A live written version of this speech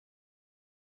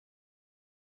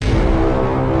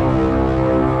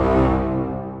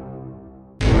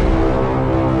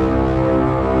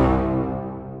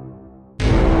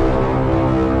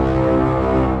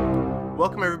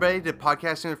everybody, to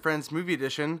Podcasting with Friends Movie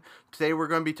Edition. Today we're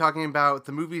going to be talking about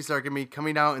the movies that are going to be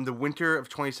coming out in the winter of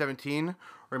 2017.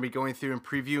 We're going to be going through and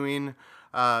previewing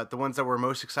the ones that we're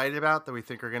most excited about, that we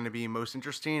think are going to be most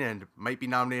interesting and might be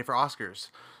nominated for Oscars.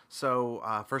 So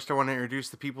first I want to introduce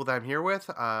the people that I'm here with.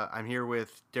 I'm here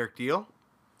with Derek Deal.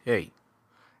 Hey.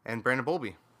 And Brandon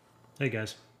Bolby. Hey,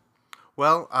 guys.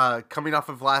 Well, coming off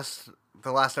of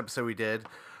the last episode we did,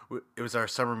 it was our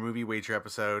summer movie wager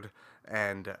episode,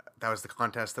 and that was the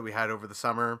contest that we had over the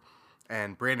summer,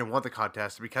 and Brandon won the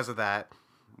contest. Because of that,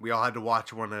 we all had to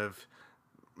watch one of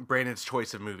Brandon's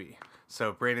choice of movie.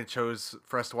 So Brandon chose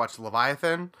for us to watch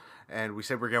Leviathan, and we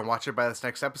said we're going to watch it by this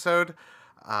next episode.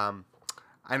 I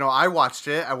know I watched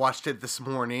it. I watched it this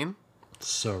morning.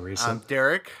 So recent.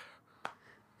 Derek?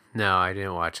 No, I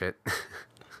didn't watch it.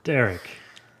 Derek.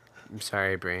 I'm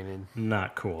sorry, Brandon.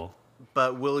 Not cool.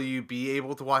 But will you be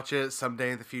able to watch it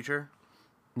someday in the future?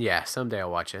 Yeah, someday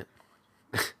I'll watch it.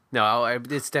 No,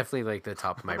 it's definitely like the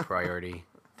top of my priority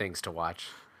things to watch.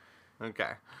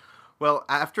 Okay. Well,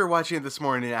 after watching it this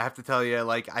morning, I have to tell you,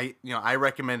 I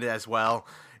recommend it as well.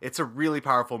 It's a really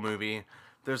powerful movie.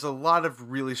 There's a lot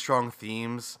of really strong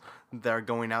themes that are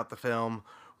going out the film,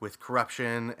 with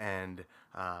corruption and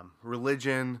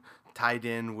religion tied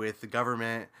in with the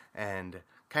government and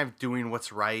kind of doing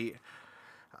what's right.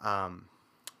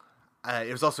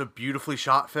 It was also a beautifully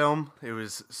shot film. It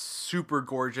was super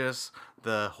gorgeous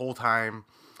the whole time.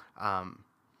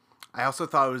 I also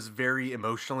thought it was very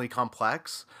emotionally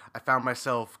complex. I found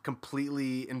myself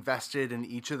completely invested in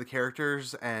each of the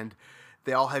characters, and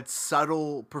they all had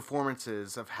subtle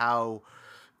performances of how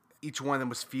each one of them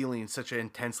was feeling such an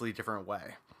intensely different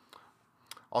way.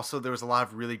 Also, there was a lot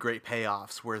of really great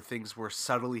payoffs where things were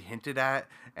subtly hinted at,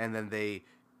 and then they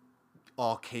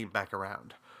all came back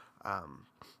around.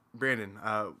 Brandon,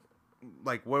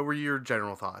 what were your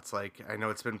general thoughts? I know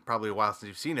it's been probably a while since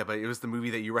you've seen it, but it was the movie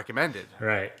that you recommended.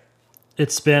 Right.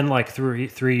 It's been like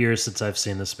three years since I've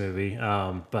seen this movie.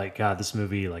 But God, this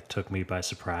movie took me by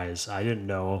surprise. I didn't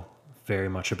know very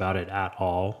much about it at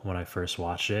all when I first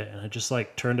watched it, and I just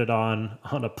turned it on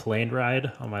a plane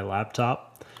ride on my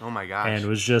laptop. Oh my gosh. And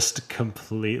was just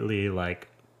completely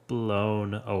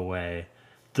blown away.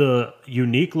 The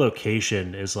unique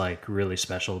location is really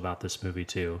special about this movie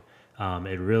too.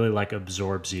 It really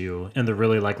absorbs you in the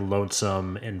really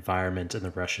lonesome environment in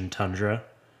the Russian tundra.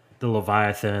 The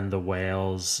Leviathan, the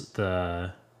whales,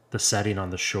 the setting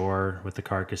on the shore with the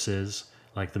carcasses.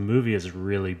 The movie is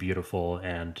really beautiful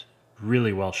and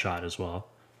really well shot as well.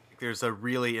 There's a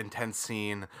really intense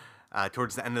scene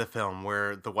towards the end of the film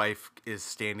where the wife is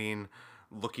standing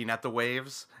looking at the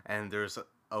waves, and there's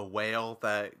a whale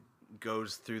that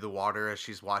goes through the water as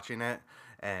she's watching it,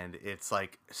 and it's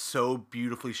so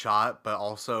beautifully shot, but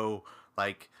also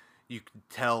you can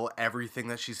tell everything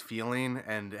that she's feeling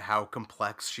and how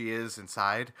complex she is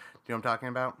inside. Do you know what I'm talking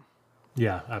about?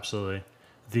 Yeah, absolutely.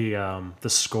 The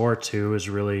score too is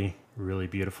really, really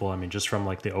beautiful. I mean, just from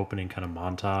the opening kind of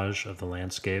montage of the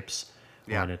landscapes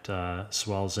when it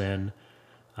swells in.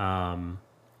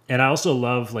 And I also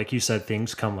love, like you said,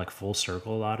 things come full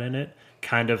circle a lot in it.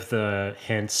 Kind of the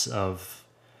hints of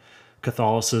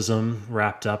Catholicism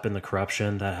wrapped up in the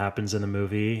corruption that happens in the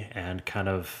movie, and kind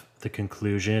of the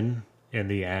conclusion in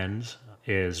the end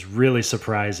is really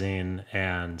surprising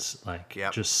and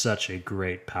just such a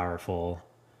great, powerful,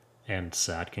 and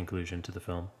sad conclusion to the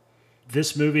film.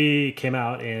 This movie came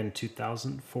out in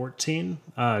 2014.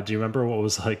 Do you remember what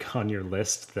was on your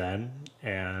list then,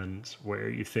 and where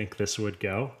you think this would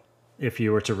go if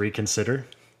you were to reconsider?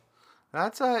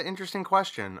 That's an interesting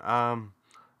question.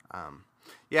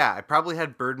 Yeah, I probably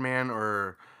had Birdman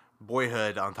or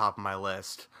Boyhood on top of my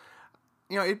list.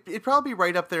 It'd probably be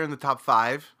right up there in the top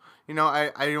 5.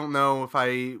 I don't know if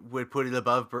I would put it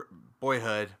above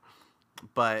Boyhood,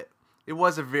 but it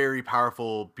was a very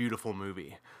powerful, beautiful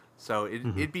movie. So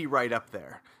it'd be right up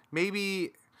there.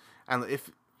 Maybe, and if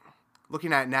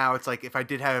looking at it now, it's if I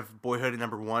did have Boyhood at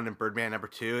number 1 and Birdman at number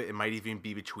 2, it might even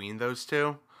be between those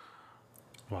two.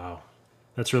 Wow.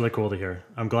 That's really cool to hear.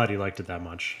 I'm glad you liked it that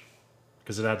much,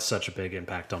 because it had such a big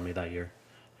impact on me that year.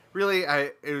 Really,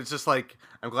 it was just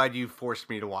I'm glad you forced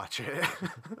me to watch it.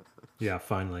 Yeah,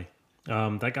 finally.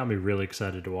 That got me really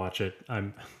excited to watch it.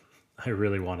 I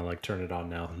really want to turn it on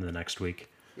now in the next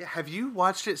week. Yeah, have you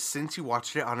watched it since you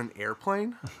watched it on an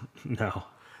airplane? No.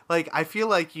 I feel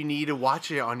like you need to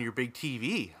watch it on your big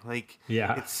TV.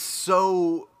 Yeah. It's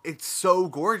so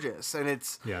gorgeous, and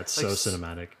it's so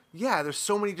cinematic. Yeah, there's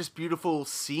so many just beautiful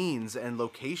scenes and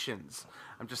locations.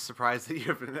 I'm just surprised that you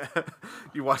haven't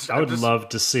you watched it. I would love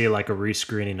to see a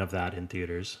rescreening of that in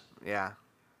theaters. Yeah.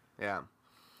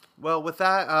 Well, with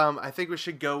that, I think we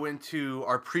should go into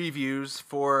our previews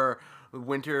for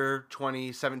winter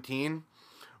 2017.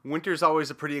 Winter's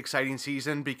always a pretty exciting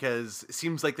season because it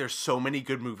seems like there's so many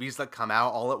good movies that come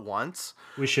out all at once.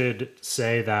 We should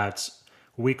say that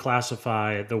we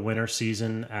classify the winter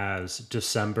season as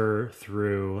December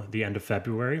through the end of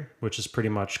February, which is pretty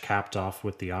much capped off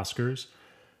with the Oscars.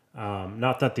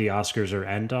 Not that the Oscars are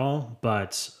end all,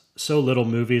 but so little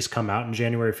movies come out in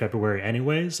January, February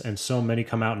anyways, and so many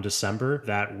come out in December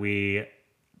that we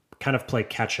kind of play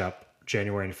catch up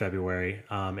January and February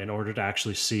in order to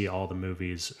actually see all the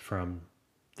movies from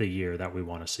the year that we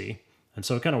want to see. And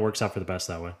so it kind of works out for the best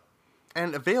that way.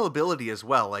 And availability as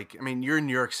well. Like, I mean, you're in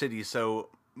New York City, so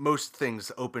most things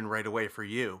open right away for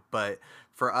you. But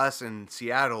for us in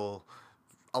Seattle,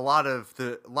 a lot of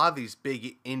these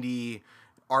big indie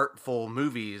artful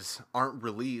movies aren't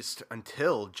released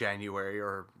until January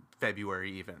or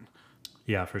February even.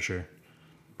 Yeah, for sure.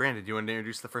 Brandon, do you want to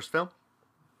introduce the first film?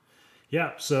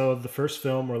 Yeah, so the first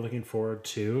film we're looking forward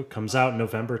to comes out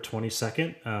November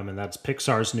 22nd, and that's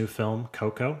Pixar's new film,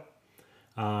 Coco.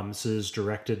 This is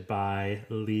directed by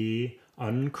Lee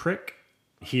Unkrich.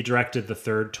 He directed the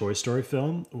third Toy Story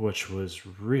film, which was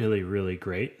really, really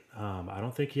great. I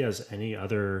don't think he has any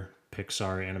other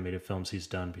Pixar animated films he's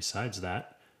done besides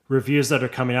that. Reviews that are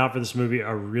coming out for this movie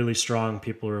are really strong.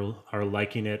 People are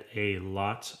liking it a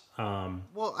lot.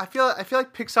 Well, I feel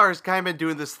like Pixar has kind of been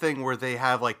doing this thing where they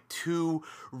have like two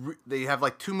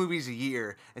movies a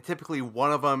year, and typically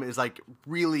one of them is like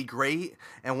really great,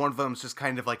 and one of them is just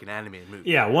kind of like an animated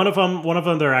movie. Yeah, one of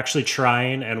them they're actually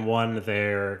trying, and one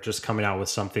they're just coming out with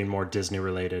something more Disney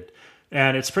related.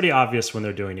 And it's pretty obvious when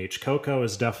they're doing each. Coco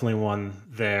is definitely one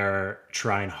they're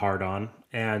trying hard on,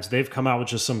 and they've come out with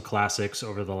just some classics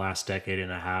over the last decade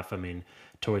and a half. I mean,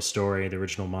 Toy Story, the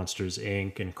original Monsters,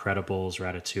 Inc., Incredibles,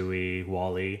 Ratatouille,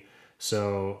 WALL-E.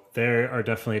 So they are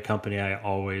definitely a company I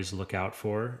always look out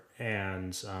for,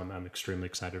 and I'm extremely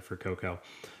excited for Coco.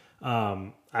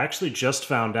 I actually just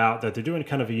found out that they're doing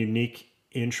kind of a unique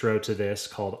intro to this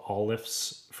called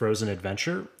Olive's Frozen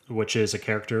Adventure, which is a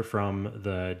character from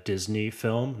the Disney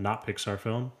film, not Pixar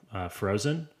film,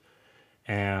 Frozen.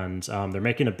 And they're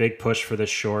making a big push for this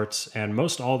short, and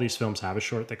most all these films have a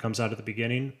short that comes out at the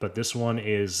beginning, but this one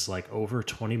is like over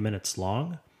 20 minutes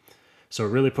long. So it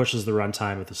really pushes the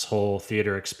runtime with this whole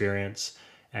theater experience.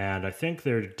 And I think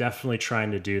they're definitely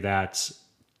trying to do that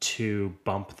to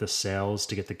bump the sales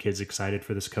to get the kids excited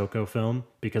for this Coco film,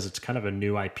 because it's kind of a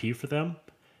new IP for them.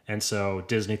 And so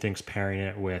Disney thinks pairing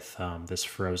it with this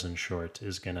Frozen short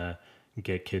is going to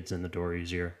get kids in the door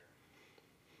easier.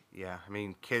 Yeah, I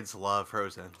mean, kids love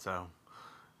Frozen, so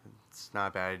it's not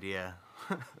a bad idea.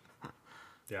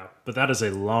 Yeah, but that is a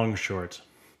long short.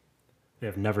 They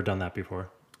have never done that before.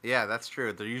 Yeah, that's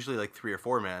true. They're usually like 3 or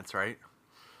 4 minutes, right?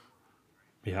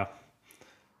 Yeah.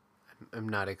 I'm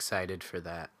not excited for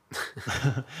that.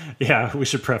 Yeah, we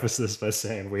should preface this by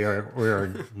saying we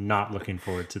are not looking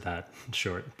forward to that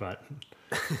short, but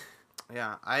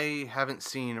Yeah, I haven't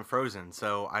seen Frozen,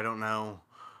 so I don't know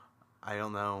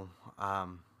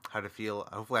how to feel.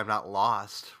 Hopefully I'm not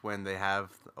lost when they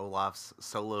have Olaf's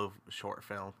solo short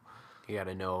film. You got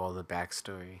to know all the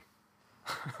backstory.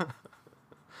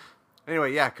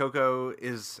 Anyway, yeah, Coco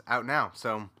is out now.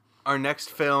 So our next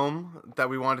film that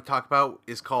we want to talk about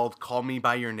is called Call Me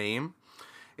By Your Name.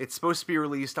 It's supposed to be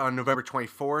released on November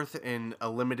 24th in a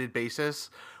limited basis,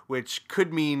 which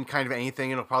could mean kind of anything.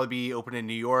 It'll probably be open in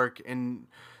New York in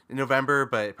November,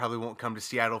 but it probably won't come to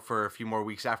Seattle for a few more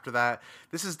weeks after that.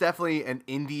 This is definitely an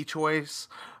indie choice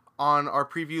on our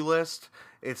preview list.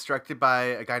 It's directed by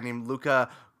a guy named Luca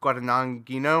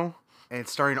Guadagnino, and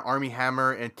it's starring Armie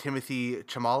Hammer and Timothy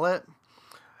Chalamet.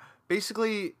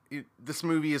 Basically, this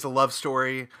movie is a love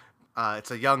story.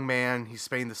 It's a young man. He's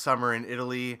spending the summer in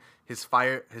Italy. His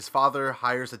father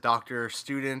hires a doctor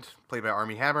student, played by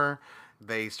Armie Hammer.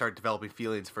 They start developing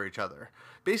feelings for each other.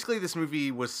 Basically, this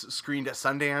movie was screened at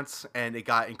Sundance, and it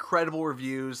got incredible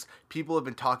reviews. People have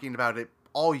been talking about it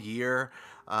all year.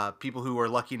 People who were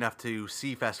lucky enough to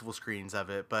see festival screenings of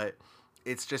it, but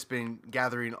it's just been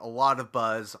gathering a lot of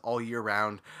buzz all year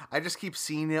round. I just keep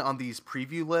seeing it on these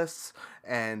preview lists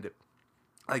and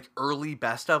like early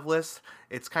best of lists.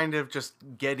 It's kind of just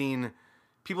getting,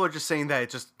 people are just saying that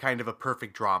it's just kind of a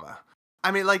perfect drama. I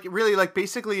mean, like really, like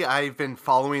basically I've been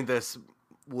following this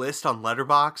list on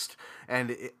Letterboxd,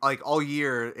 and like all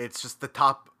year it's just the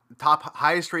top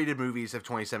highest rated movies of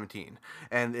 2017,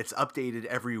 and it's updated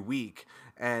every week.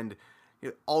 And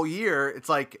all year, it's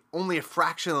like only a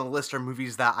fraction of the list are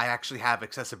movies that I actually have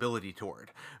accessibility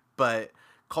toward. But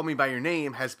Call Me By Your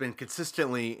Name has been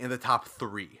consistently in the top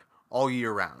 3 all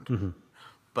year round. Mm-hmm.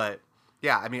 But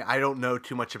Yeah, I mean, I don't know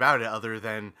too much about it other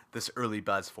than this early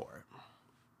buzz for it.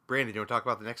 Brandon, you want to talk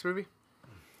about the next movie?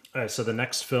 All right, so the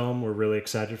next film we're really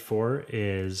excited for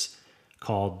is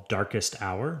called Darkest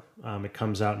Hour. It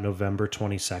comes out November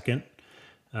 22nd.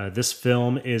 This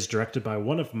film is directed by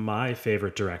one of my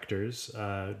favorite directors,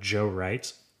 Joe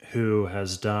Wright, who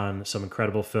has done some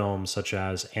incredible films such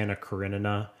as Anna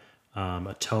Karenina,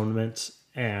 Atonement,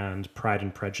 and Pride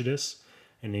and Prejudice.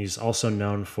 And he's also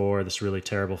known for this really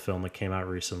terrible film that came out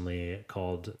recently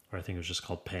called, or I think it was just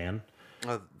called Pan.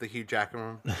 The Hugh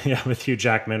Jackman one? Yeah, with Hugh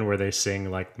Jackman, where they sing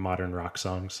like modern rock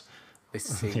songs. They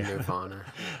sing Nirvana.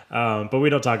 But we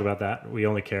don't talk about that. We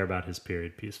only care about his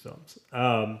period piece films.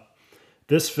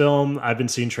 This film, I've been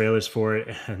seeing trailers for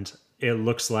it, and it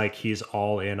looks like he's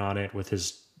all in on it with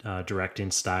his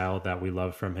directing style that we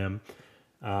love from him.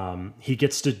 He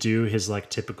gets to do his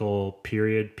like typical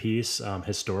period piece,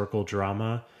 historical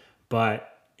drama, but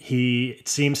it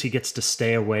seems he gets to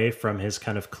stay away from his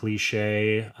kind of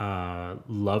cliche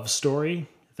love story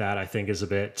that I think is a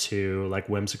bit too like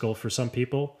whimsical for some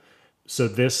people. So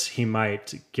this, he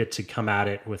might get to come at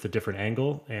it with a different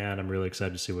angle, and I'm really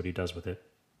excited to see what he does with it.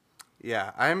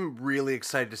 Yeah, I'm really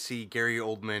excited to see Gary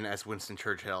Oldman as Winston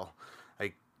Churchill.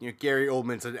 Like, Gary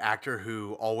Oldman's an actor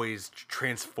who always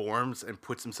transforms and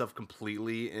puts himself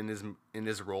completely in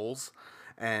his roles.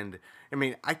 And I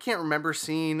mean, I can't remember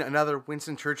seeing another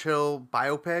Winston Churchill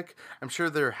biopic. I'm sure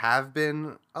there have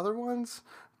been other ones,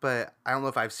 but I don't know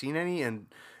if I've seen any. And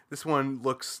this one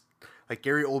looks like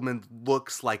Gary Oldman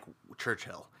looks like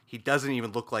Churchill. He doesn't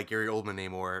even look like Gary Oldman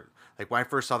anymore. Like, when I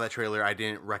first saw that trailer, I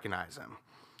didn't recognize him.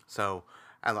 So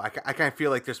I don't know, I kind of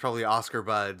feel like there's probably Oscar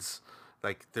buzz.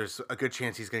 Like, there's a good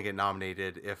chance he's going to get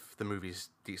nominated if the movie's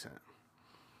decent.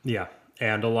 Yeah,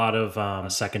 and a lot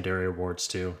of secondary awards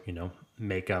too.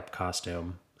 Makeup,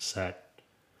 costume, set.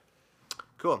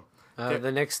 Cool.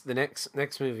 The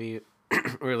next movie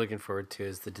we're looking forward to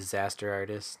is The Disaster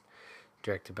Artist,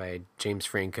 directed by James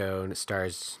Franco, and it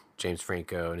stars James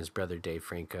Franco and his brother Dave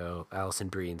Franco, Alison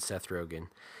Brie, and Seth Rogen.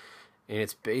 And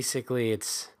it's basically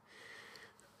it's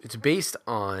based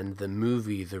on the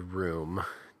movie The Room,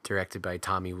 directed by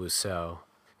Tommy Wiseau.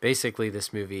 Basically,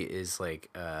 this movie is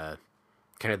like kind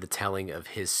of the telling of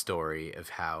his story of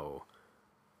how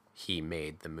he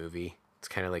made the movie. It's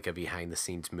kind of like a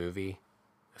behind-the-scenes movie,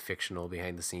 a fictional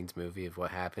behind-the-scenes movie of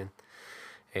what happened.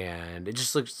 And it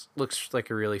just looks like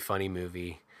a really funny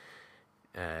movie.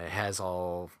 It has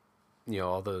all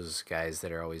those guys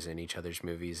that are always in each other's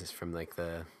movies. It's from like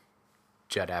the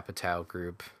Judd Apatow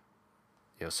group,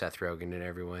 Seth Rogen and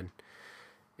everyone.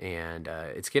 And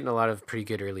it's getting a lot of pretty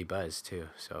good early buzz too.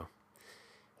 So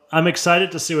I'm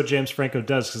excited to see what James Franco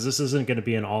does, because this isn't going to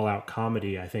be an all-out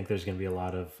comedy. I think there's going to be a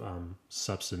lot of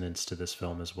substance to this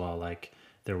film as well. Like,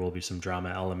 there will be some drama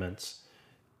elements.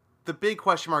 The big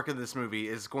question mark of this movie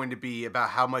is going to be about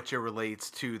how much it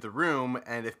relates to The Room,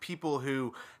 and if people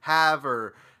who have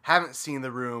or haven't seen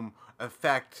The Room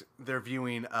affect their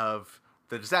viewing of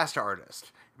The Disaster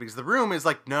Artist. Because The Room is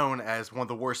like known as one of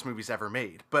the worst movies ever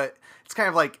made, but it's kind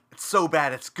of like, it's so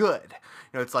bad it's good.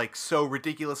 It's like so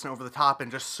ridiculous and over the top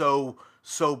and just so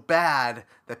bad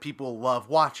that people love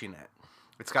watching it.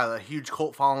 It's got a huge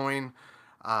cult following,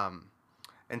 and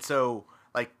so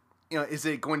like, is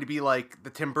it going to be like the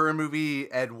Tim Burton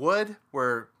movie Ed Wood,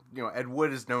 where Ed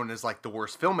Wood is known as like the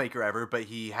worst filmmaker ever, but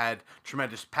he had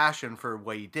tremendous passion for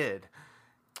what he did.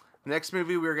 The next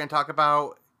movie we're going to talk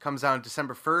about comes out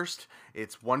December 1st.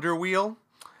 It's Wonder Wheel.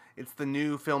 It's the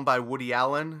new film by Woody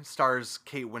Allen. Stars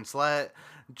Kate Winslet,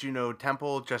 Juno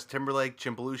Temple, Justin Timberlake,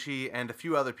 Jim Belushi, and a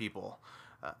few other people.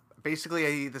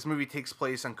 Basically, this movie takes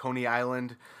place on Coney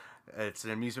Island. It's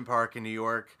an amusement park in New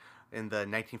York in the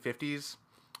 1950s.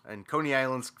 And Coney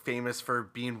Island's famous for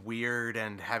being weird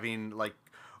and having like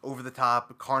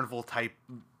over-the-top carnival-type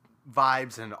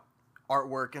vibes and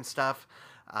artwork and stuff.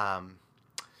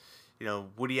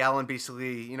 Woody Allen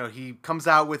basically, he comes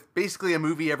out with basically a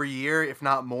movie every year, if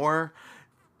not more.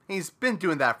 He's been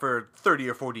doing that for 30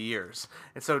 or 40 years.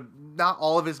 And so not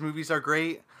all of his movies are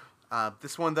great.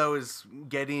 This one, though, is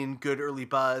getting good early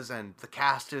buzz, and the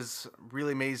cast is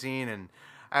really amazing. And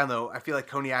I don't know, I feel like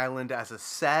Coney Island as a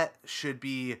set should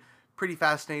be pretty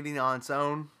fascinating on its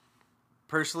own.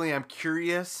 Personally, I'm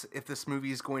curious if this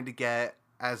movie is going to get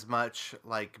as much,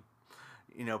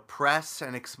 press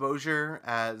and exposure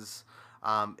as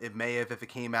it may have if it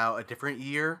came out a different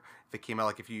year, if it came out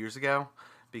like a few years ago.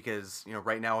 Because,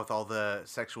 right now with all the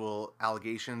sexual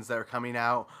allegations that are coming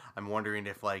out, I'm wondering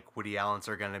if like Woody Allen's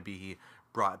are going to be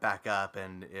brought back up,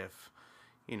 and if,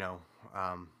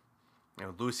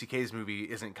 Louis C.K.'s movie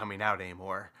isn't coming out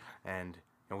anymore. And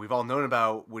we've all known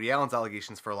about Woody Allen's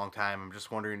allegations for a long time. I'm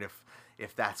just wondering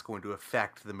if that's going to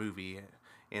affect the movie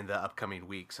in the upcoming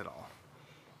weeks at all.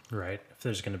 Right. If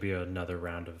there's going to be another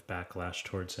round of backlash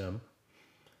towards him.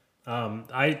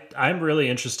 I'm really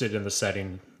interested in the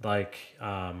setting. Like,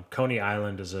 Coney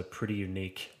Island is a pretty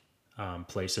unique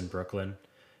place in Brooklyn.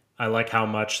 I like how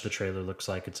much the trailer looks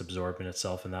like it's absorbing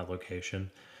itself in that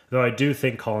location. Though I do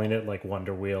think calling it like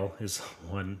Wonder Wheel is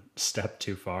one step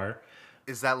too far.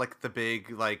 Is that like the big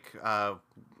wheel?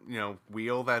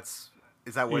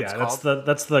 Is that what it's Yeah, called?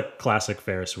 that's the classic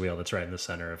Ferris wheel that's right in the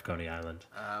center of Coney Island.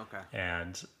 Okay.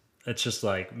 And it's just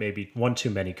like maybe one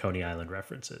too many Coney Island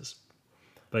references.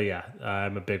 But yeah,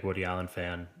 I'm a big Woody Allen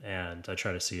fan, and I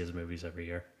try to see his movies every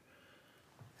year.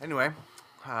 Anyway,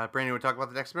 Brandon, would talk about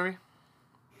the next movie?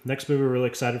 Next movie we're really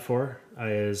excited for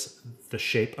is The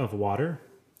Shape of Water,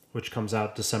 which comes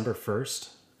out December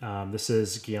 1st. This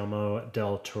is Guillermo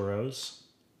del Toro's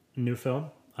new film.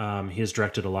 He has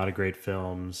directed a lot of great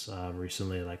films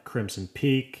recently, like Crimson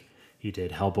Peak. He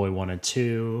did Hellboy 1 and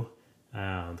 2,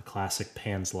 the classic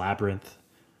Pan's Labyrinth.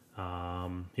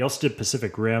 He also did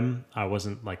Pacific Rim. I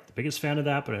wasn't like the biggest fan of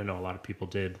that, but I know a lot of people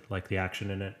did like the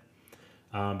action in it.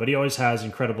 But he always has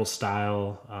incredible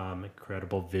style,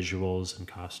 incredible visuals and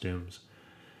costumes.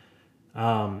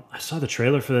 I saw the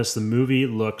trailer for this. The movie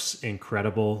looks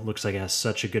incredible. Looks like it has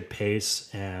such a good pace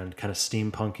and kind of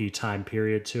steampunky time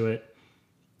period to it.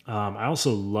 I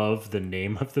also love the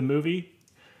name of the movie.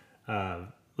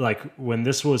 Like when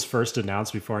this was first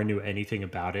announced, before I knew anything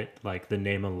about it, like the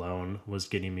name alone was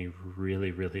getting me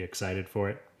really, really excited for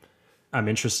it. I'm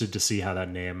interested to see how that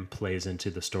name plays into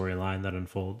the storyline that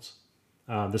unfolds.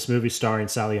 This movie starring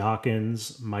Sally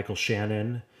Hawkins, Michael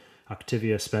Shannon,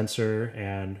 Octavia Spencer,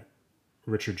 and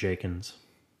Richard Jenkins.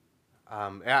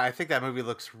 Yeah, I think that movie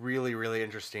looks really, really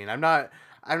interesting. I'm not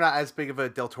as big of a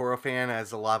Del Toro fan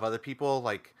as a lot of other people.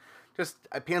 Like, just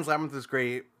Pan's Labyrinth is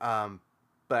great, but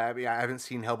I mean, I haven't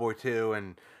seen Hellboy 2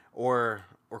 and or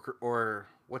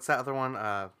what's that other one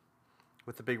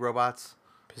with the big robots?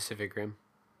 Pacific Rim.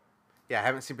 Yeah, I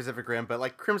haven't seen Pacific Rim, but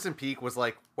like Crimson Peak was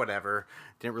like whatever,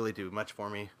 didn't really do much for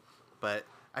me. But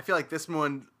I feel like this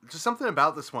one, just something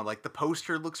about this one, like the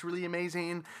poster looks really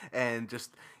amazing, and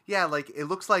just like it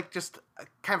looks like just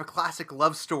kind of a classic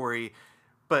love story,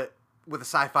 but with a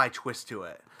sci-fi twist to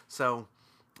it. So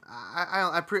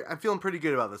I'm feeling pretty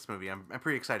good about this movie. I'm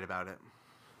pretty excited about it.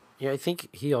 Yeah, I think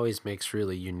he always makes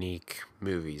really unique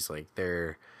movies. Like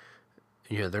they're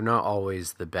not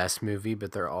always the best movie,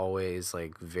 but they're always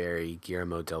like very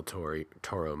Guillermo del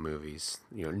Toro movies.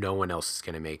 No one else is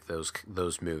going to make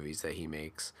those movies that he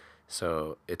makes.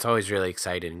 So it's always really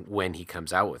exciting when he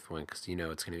comes out with one, because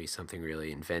it's going to be something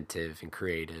really inventive and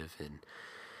creative, and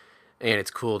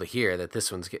it's cool to hear that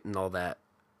this one's getting all that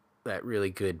really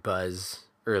good buzz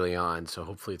early on. So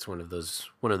hopefully it's one of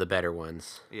the better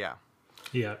ones. Yeah.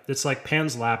 Yeah, it's like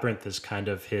Pan's Labyrinth is kind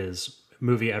of his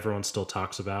movie everyone still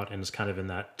talks about and is kind of in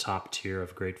that top tier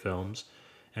of great films.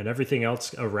 And everything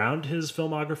else around his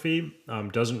filmography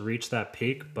doesn't reach that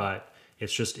peak, but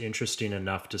it's just interesting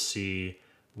enough to see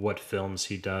what films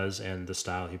he does and the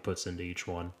style he puts into each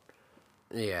one.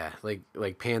 Yeah,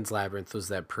 like Pan's Labyrinth was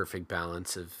that perfect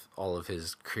balance of all of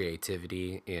his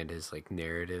creativity and his like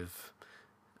narrative,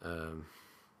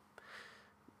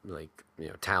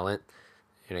 talent.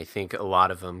 And I think a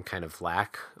lot of them kind of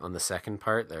lack on the second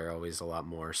part. They're always a lot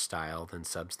more style than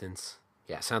substance.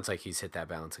 Yeah, sounds like he's hit that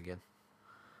balance again.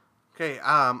 Okay,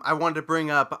 I wanted to bring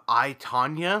up I,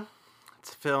 Tonya.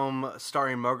 It's a film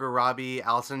starring Margot Robbie,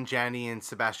 Allison Janney, and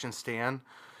Sebastian Stan.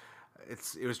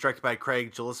 It was directed by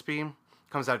Craig Gillespie.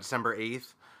 Comes out December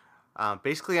 8th.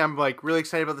 Basically, I'm like really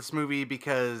excited about this movie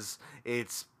because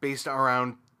it's based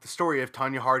around the story of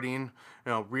Tonya Harding,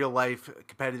 real life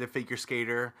competitive figure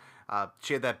skater.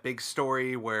 She had that big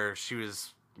story where she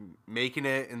was making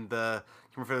it in I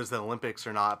can't remember if it was the Olympics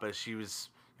or not, but she was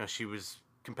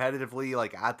competitively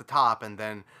like at the top, and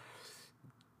then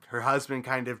her husband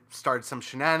kind of started some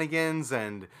shenanigans,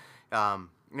 and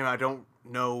I don't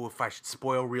know if I should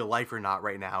spoil real life or not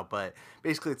right now, but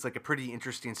basically it's like a pretty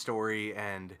interesting story,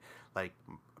 and like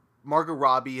Margot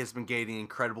Robbie has been gaining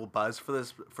incredible buzz for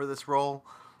this role.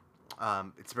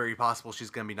 It's very possible she's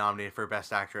going to be nominated for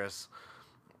Best Actress.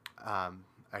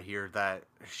 I hear that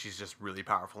she's just really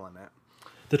powerful in it.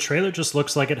 The trailer just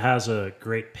looks like it has a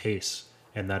great pace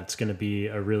and that it's going to be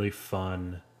a really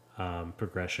fun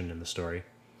progression in the story.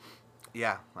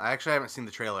 Yeah, I actually haven't seen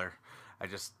the trailer. I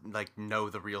just know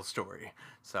the real story.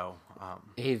 So,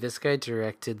 hey, this guy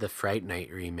directed the Fright Night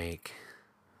remake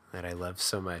that I love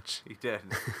so much. He did.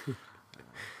 I'm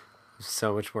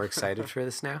so much more excited for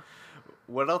this now.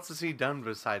 What else has he done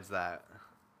besides that?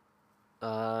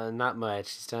 Not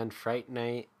much. He's done Fright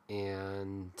Night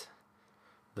and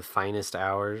The Finest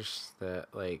Hours, that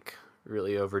like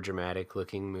really over dramatic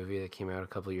looking movie that came out a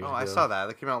couple years Oh, ago. I saw that.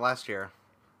 That came out last year.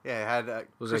 Yeah, it had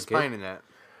Was Chris it good? Pine in it.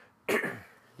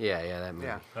 Yeah, that movie.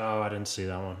 Yeah. Oh, I didn't see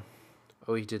that one.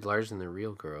 Oh, he did Lars and the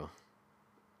Real Girl.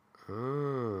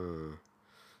 Oh.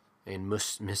 And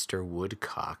Mr.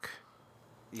 Woodcock.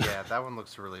 Yeah, that one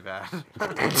looks really bad.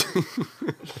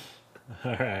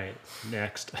 All right,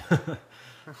 next.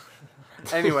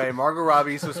 Anyway, Margot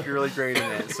Robbie's supposed to be really great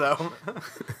in it, so.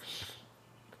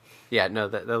 Yeah, no,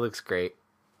 that looks great.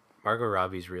 Margot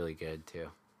Robbie's really good, too.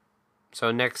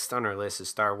 So next on our list is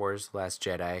Star Wars: The Last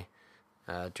Jedi,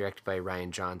 directed by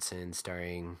Rian Johnson,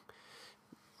 starring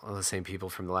all the same people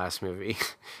from the last movie.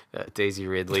 Daisy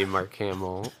Ridley, Mark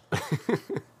Hamill.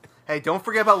 Hey, don't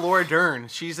forget about Laura Dern.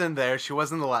 She's in there. She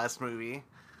was in the last movie.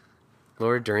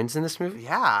 Laura Dern's in this movie?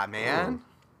 Yeah, man.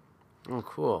 Oh,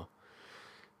 cool.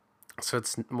 So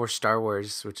it's more Star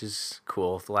Wars, which is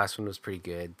cool. The last one was pretty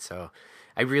good. So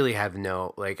I really have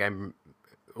no, like, I'm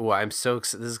so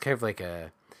excited. This is kind of like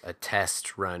a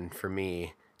test run for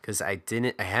me because I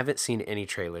haven't seen any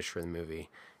trailers for the movie,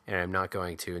 and I'm not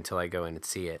going to until I go in and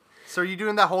see it. So are you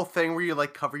doing that whole thing where you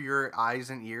like cover your eyes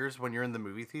and ears when you're in the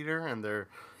movie theater and they're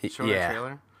showing Yeah. a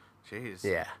trailer? Jeez.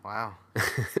 Yeah. Wow.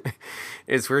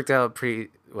 It's worked out pretty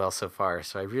well so far,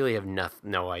 so I really have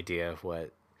no idea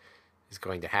what is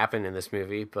going to happen in this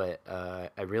movie, but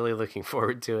I'm really looking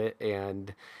forward to it,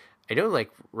 and I know like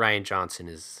Rian Johnson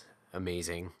is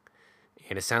amazing,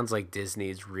 and it sounds like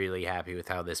Disney's really happy with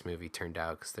how this movie turned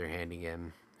out because they're handing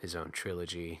him his own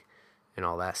trilogy and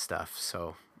all that stuff.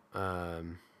 So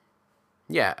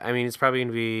yeah, I mean, it's probably going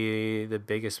to be the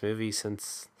biggest movie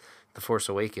since The Force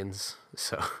Awakens,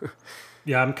 so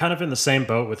Yeah, I'm kind of in the same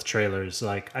boat with trailers.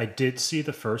 Like, I did see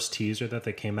the first teaser that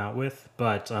they came out with,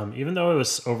 but even though it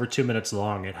was over 2 minutes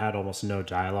long, it had almost no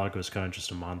dialogue. It was kind of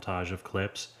just a montage of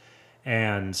clips.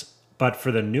 But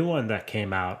for the new one that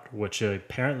came out, which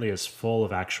apparently is full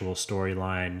of actual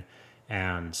storyline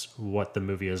and what the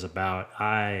movie is about,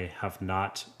 I have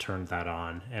not turned that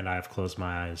on, and I've closed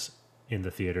my eyes in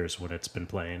the theaters when it's been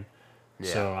playing.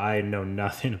 Yeah. So I know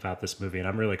nothing about this movie, and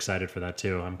I'm really excited for that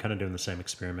too. I'm kind of doing the same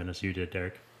experiment as you did,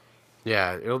 Derek.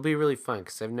 Yeah, it'll be really fun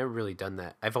because I've never really done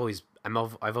that. I've always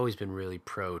been really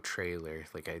pro trailer.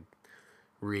 Like I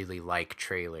really like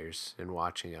trailers and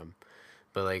watching them,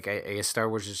 but like I guess Star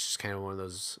Wars is just kind of one of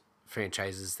those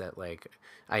franchises that like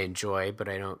I enjoy, but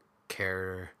I don't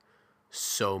care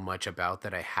so much about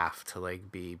that I have to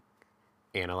like be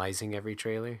analyzing every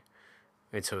trailer.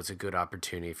 And so it's a good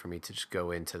opportunity for me to just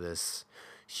go into this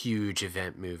huge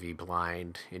event movie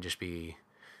blind and just be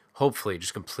hopefully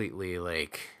just completely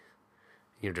like,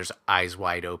 you know, just eyes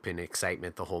wide open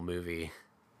excitement the whole movie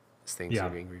as things Yeah. are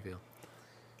being revealed.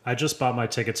 I just bought my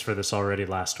tickets for this already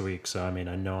last week, so I mean,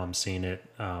 I know I'm seeing it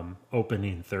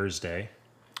opening Thursday.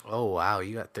 Oh, wow.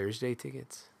 You got Thursday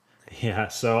tickets? Yeah,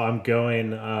 so I'm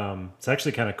going. It's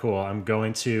actually kind of cool. I'm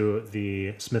going to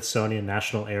the Smithsonian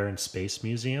National Air and Space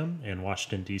Museum in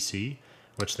Washington, D.C.,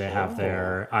 which they have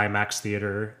their IMAX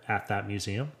theater at that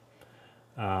museum.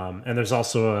 And there's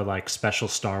also a like special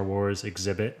Star Wars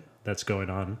exhibit that's going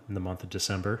on in the month of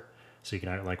December. So you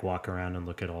can like walk around and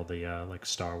look at all the like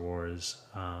Star Wars,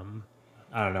 I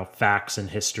don't know, facts and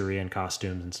history and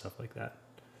costumes and stuff like that.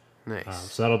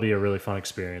 Nice. So that'll be a really fun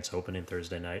experience opening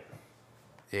Thursday night.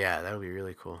 Yeah, that'll be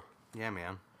really cool. Yeah,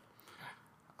 man.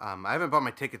 I haven't bought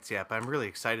my tickets yet, but I'm really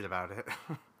excited about it.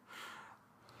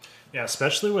 Yeah,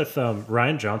 especially with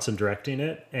Rian Johnson directing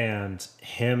it and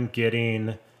him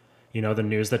getting, you know, the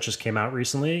news that just came out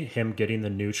recently, him getting the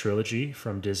new trilogy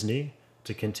from Disney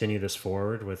to continue this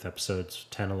forward with episodes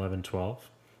 10, 11, 12,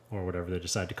 or whatever they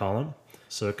decide to call them.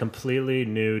 So a completely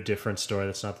new, different story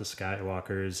that's not the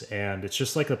Skywalkers, and it's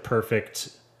just like a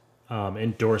perfect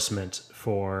endorsement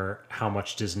for how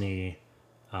much Disney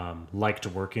liked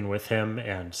working with him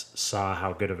and saw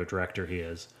how good of a director he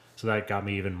is. So that got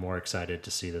me even more excited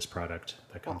to see this product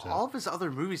that comes All out. of his other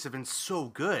movies have been so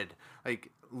good.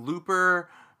 Like Looper,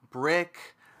 Brick,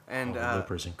 and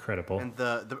Looper's incredible. and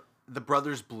the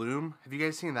Brothers Bloom. Have you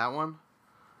guys seen that one?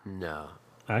 No.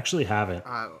 I actually haven't.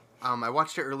 I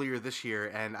watched it earlier this year,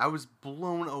 and I was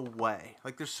blown away.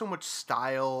 Like, there's so much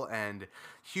style and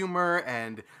humor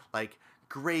and like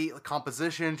great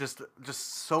composition. Just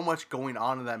so much going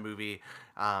on in that movie.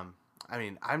 I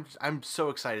mean, I'm so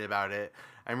excited about it.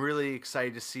 I'm really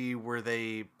excited to see where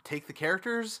they take the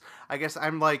characters. I guess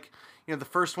I'm like, the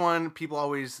first one, people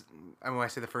always, when I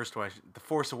say the first one, The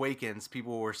Force Awakens,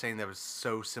 people were saying that was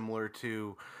so similar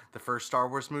to the first Star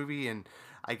Wars movie. And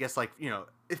I guess, like,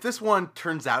 if this one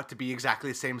turns out to be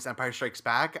exactly the same as Empire Strikes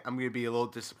Back, I'm going to be a little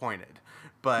disappointed.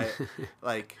 But,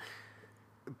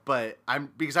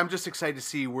 because I'm just excited to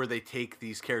see where they take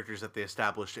these characters that they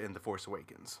established in The Force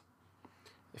Awakens.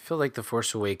 I feel like The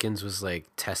Force Awakens was like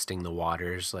testing the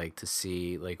waters, like to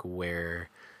see like where,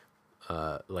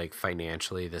 like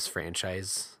financially this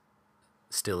franchise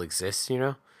still exists.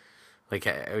 Like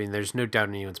I mean, there's no doubt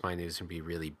in anyone's mind it was gonna be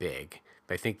really big,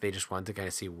 but I think they just wanted to kind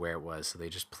of see where it was, so they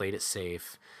just played it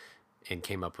safe, and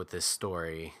came up with this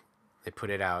story. They put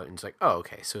it out, and it's like, oh,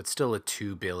 okay, so it's still a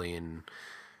 $2 billion,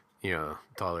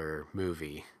 dollar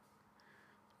movie.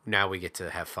 Now we get to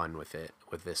have fun with it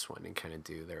with this one and kind of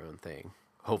do their own thing.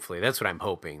 Hopefully, that's what I'm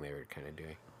hoping they were kind of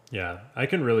doing. Yeah, I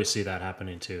can really see that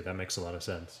happening too. That makes a lot of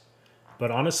sense.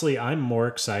 But honestly, I'm more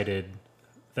excited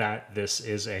that this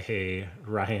is a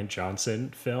Rian Johnson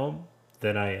film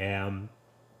than I am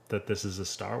that this is a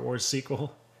Star Wars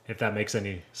sequel, if that makes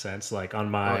any sense. Like on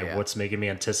my what's making me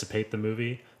anticipate the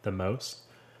movie the most.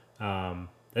 That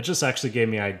just actually gave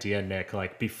me an idea, Nick.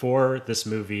 Like before this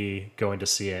movie, going to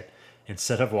see it,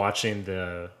 instead of watching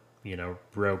the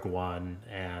Rogue One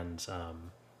and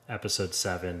Episode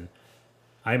 7,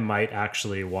 I might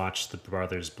actually watch The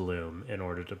Brothers Bloom in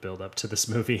order to build up to this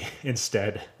movie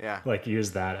instead. Yeah. Like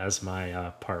use that as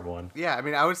my part one. Yeah, I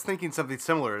mean, I was thinking something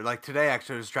similar. Like today,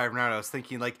 actually, I was driving around. I was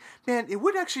thinking, like, man, it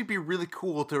would actually be really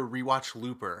cool to rewatch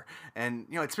Looper. And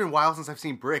it's been a while since I've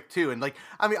seen Brick too. And like,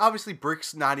 I mean, obviously,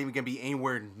 Brick's not even gonna be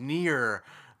anywhere near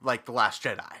like The Last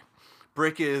Jedi.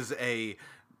 Brick is a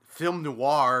film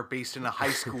noir based in a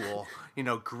high school,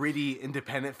 gritty,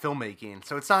 independent filmmaking.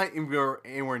 So it's not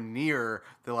anywhere near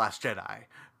The Last Jedi.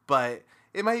 But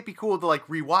it might be cool to like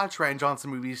rewatch Rian Johnson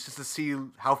movies just to see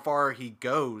how far he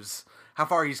goes, how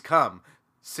far he's come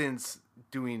since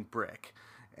doing Brick.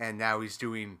 And now he's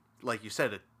doing, like you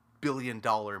said, $1 billion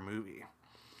movie.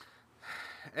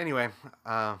 Anyway,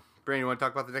 Brandon, you want to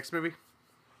talk about the next movie?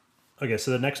 Okay,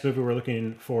 so the next movie we're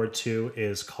looking forward to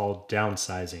is called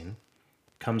Downsizing.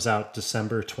 Comes out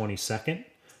December 22nd.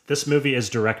 This movie is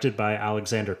directed by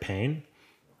Alexander Payne.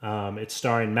 It's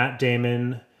starring Matt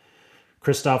Damon,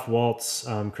 Christoph Waltz,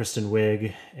 Kristen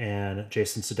Wiig, and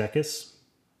Jason Sudeikis.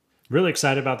 Really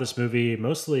excited about this movie.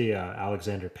 Mostly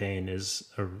Alexander Payne is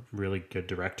a really good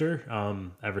director.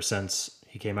 Ever since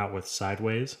he came out with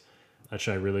Sideways,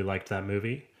 actually I really liked that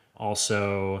movie.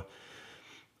 Also,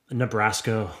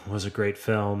 Nebraska was a great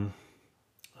film.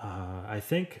 I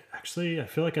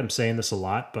feel like I'm saying this a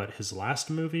lot, but his last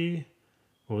movie,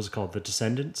 what was it called? The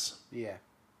Descendants? Yeah.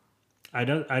 I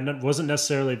wasn't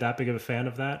necessarily that big of a fan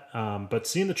of that, but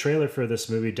seeing the trailer for this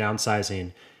movie,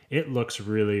 Downsizing, it looks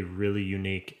really, really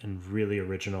unique and really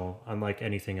original, unlike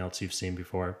anything else you've seen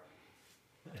before.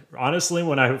 Honestly,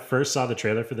 when I first saw the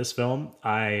trailer for this film,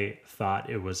 I thought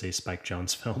it was a Spike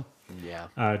Jonze film.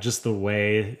 Yeah. Just the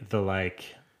way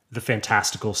the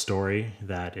fantastical story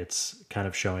that it's kind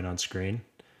of showing on screen.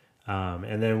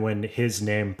 And then when his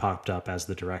name popped up as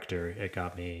the director, it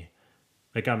got me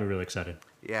really excited.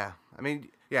 Yeah. I mean,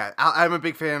 yeah, I'm a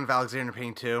big fan of Alexander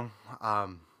Payne too. I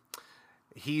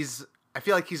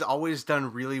feel like he's always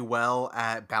done really well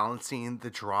at balancing the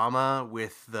drama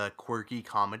with the quirky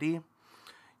comedy.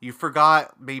 You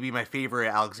forgot maybe my favorite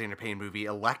Alexander Payne movie,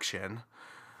 Election.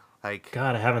 Like,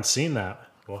 God, I haven't seen that.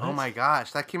 What? Oh my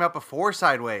gosh, that came out before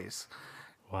Sideways.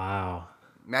 Wow.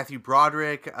 Matthew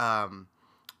Broderick,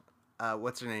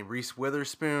 what's her name? Reese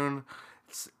Witherspoon.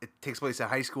 It takes place at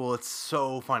high school. It's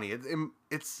so funny.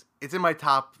 It's in my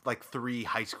top like 3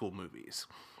 high school movies.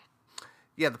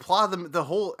 Yeah, the plot of the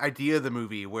whole idea of the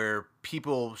movie where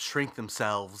people shrink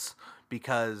themselves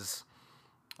because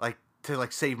to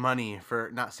save money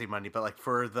not save money, but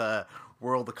for the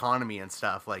world economy and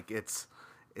stuff. Like it's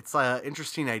an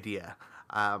interesting idea.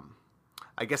 I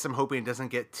guess I'm hoping it doesn't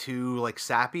get too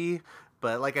sappy,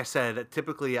 but like I said,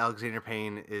 typically Alexander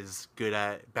Payne is good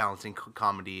at balancing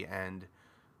comedy and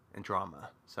drama.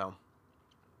 So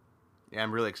yeah,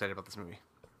 I'm really excited about this movie.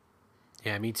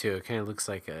 Yeah, me too. It kind of looks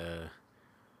like a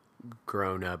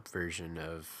grown-up version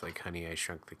of Honey, I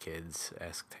Shrunk the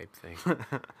Kids-esque type thing.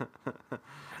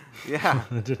 Yeah.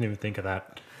 I didn't even think of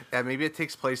that. Yeah, maybe it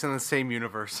takes place in the same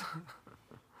universe.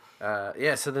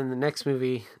 So then the next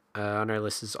movie on our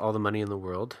list is All the Money in the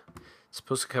World. It's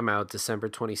supposed to come out December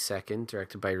 22nd,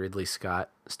 directed by Ridley Scott,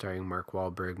 starring Mark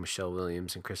Wahlberg, Michelle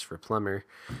Williams, and Christopher Plummer.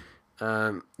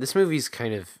 This movie's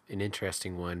kind of an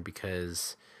interesting one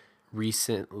because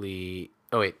recently...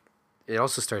 Oh, wait. It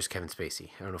also stars Kevin Spacey.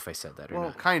 I don't know if I said that or Well,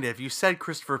 not. kind of. You said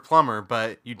Christopher Plummer,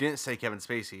 but you didn't say Kevin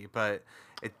Spacey. But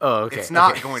Oh, okay. it's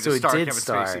not okay. going So to it star did Kevin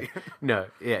star. Spacey. No,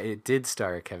 yeah, it did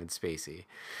star Kevin Spacey.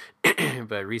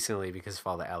 But recently, because of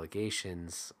all the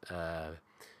allegations,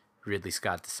 Ridley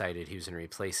Scott decided he was going to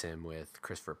replace him with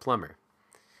Christopher Plummer.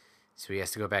 So he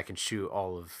has to go back and shoot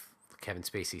all of Kevin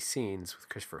Spacey's scenes with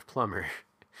Christopher Plummer.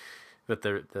 But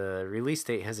the release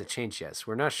date hasn't changed yet, so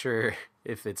we're not sure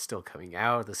if it's still coming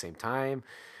out at the same time.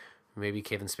 Maybe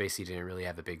Kevin Spacey didn't really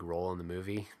have a big role in the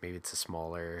movie. Maybe it's a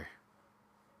smaller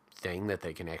thing that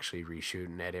they can actually reshoot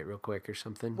and edit real quick or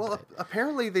something. Well, but...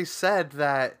 apparently they said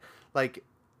that, like,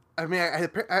 I mean,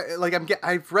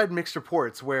 I've read mixed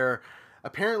reports where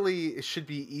apparently it should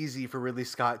be easy for Ridley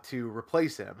Scott to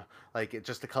replace him. Like, it's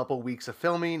just a couple weeks of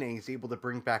filming, and he's able to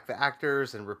bring back the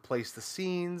actors and replace the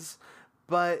scenes.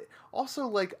 But also,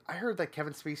 like, I heard that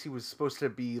Kevin Spacey was supposed to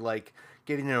be, like,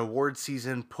 getting an award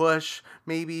season push,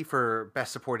 maybe, for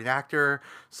Best Supporting Actor.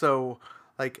 So,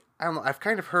 like, I don't know, I've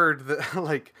kind of heard that,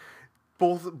 like,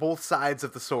 both sides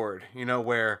of the sword, you know,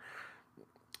 where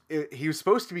he was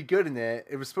supposed to be good in it.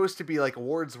 It was supposed to be, like,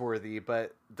 awards worthy,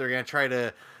 but they're going to try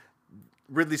to...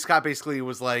 Ridley Scott basically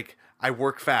was like, I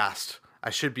work fast. I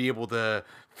should be able to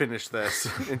finish this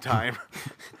in time.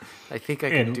 I think I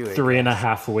can do it. In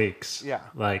 3.5 weeks. Yeah.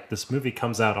 Like, this movie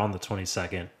comes out on the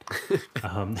 22nd.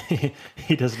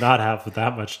 He does not have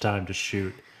that much time to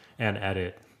shoot and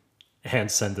edit and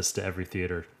send this to every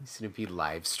theater. He's going to be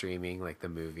live streaming, like, the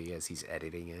movie as he's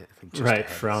editing it. I think Right,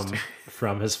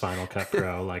 from his Final Cut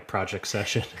Pro, like, project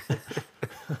session.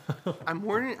 I'm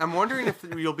wondering if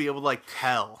you'll be able to, like,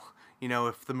 tell, you know,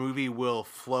 if the movie will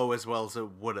flow as well as it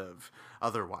would have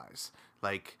otherwise.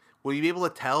 Like, will you be able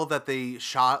to tell that they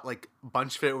shot, like, a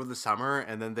bunch of it over the summer,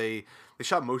 and then they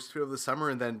shot most of it over the summer,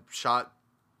 and then shot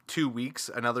 2 weeks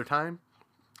another time?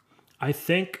 I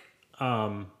think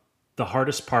the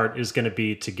hardest part is going to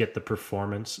be to get the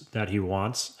performance that he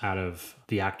wants out of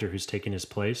the actor who's taking his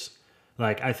place.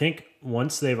 Like, I think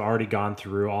once they've already gone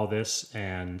through all this,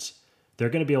 and they're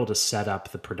going to be able to set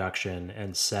up the production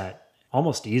and set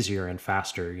almost easier and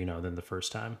faster, you know, than the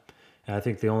first time. And I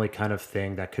think the only kind of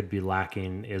thing that could be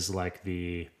lacking is, like,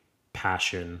 the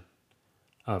passion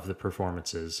of the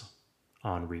performances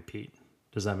on repeat.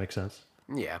 Does that make sense?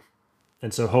 Yeah.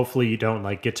 And so hopefully you don't,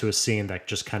 like, get to a scene that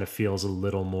just kind of feels a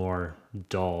little more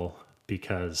dull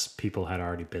because people had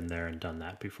already been there and done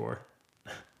that before.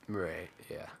 Right,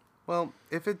 yeah. Well,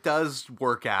 if it does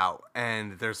work out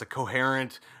and there's a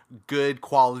coherent, good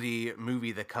quality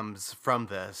movie that comes from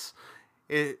this,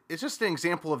 it's just an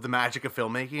example of the magic of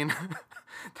filmmaking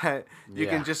that you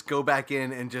can just go back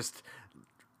in and just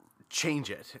change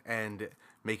it and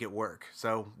make it work.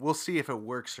 So we'll see if it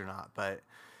works or not, but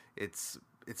it's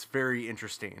very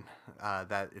interesting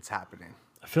that it's happening.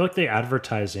 I feel like the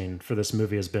advertising for this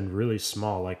movie has been really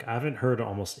small. Like, I haven't heard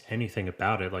almost anything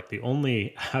about it. Like, the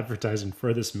only advertising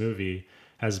for this movie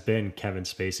has been Kevin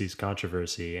Spacey's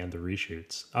controversy and the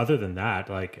reshoots. Other than that,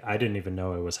 like, I didn't even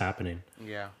know it was happening.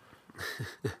 Yeah.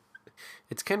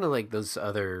 It's kind of like those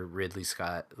other Ridley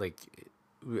Scott, like,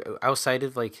 outside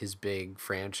of, like, his big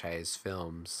franchise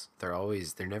films,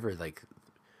 they're never, like,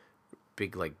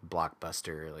 big, like,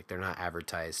 blockbuster. Like, they're not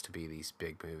advertised to be these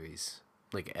big movies,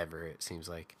 like, ever, it seems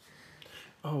like.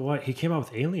 Oh, what? He came out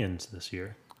with Aliens this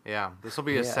year. Yeah, this will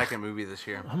be his second movie this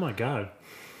year. Oh my God.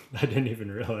 I didn't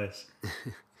even realize.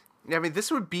 Yeah, I mean,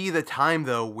 this would be the time,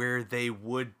 though, where they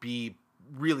would be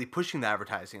really pushing the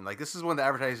advertising. Like, this is when the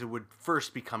advertising would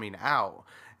first be coming out.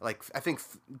 Like, I think,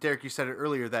 Derek, you said it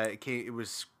earlier that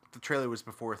the trailer was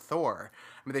before Thor.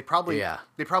 I mean, they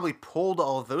probably pulled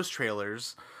all of those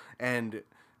trailers, and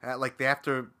like, they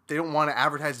don't want to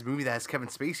advertise a movie that has Kevin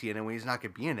Spacey in it when he's not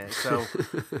going to be in it. So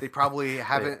they probably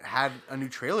haven't had a new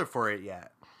trailer for it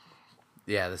yet.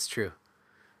 Yeah, that's true.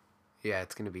 Yeah,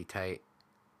 it's going to be tight.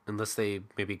 Unless they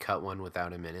maybe cut one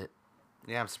without him in it.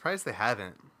 Yeah, I'm surprised they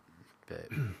haven't. But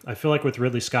I feel like with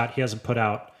Ridley Scott, he hasn't put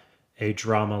out a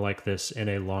drama like this in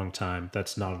a long time.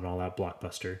 That's not an all-out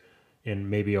blockbuster in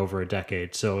maybe over a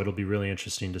decade. So it'll be really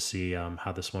interesting to see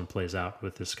how this one plays out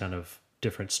with this kind of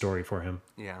different story for him.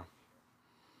 Yeah.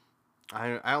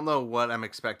 I don't know what I'm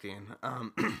expecting.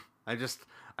 I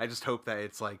just hope that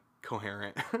it's, like,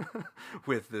 coherent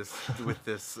with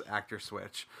this actor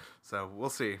switch. So we'll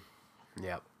see.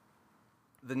 Yep.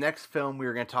 The next film we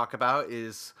were going to talk about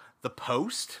is The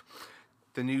Post,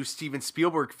 the new Steven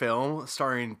Spielberg film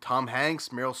starring Tom Hanks,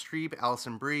 Meryl Streep,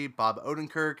 Alison Brie, Bob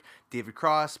Odenkirk, David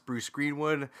Cross, Bruce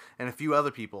Greenwood, and a few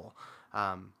other people.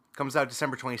 Comes out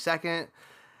December 22nd.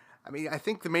 I mean, I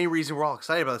think the main reason we're all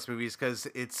excited about this movie is because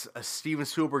it's a Steven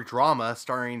Spielberg drama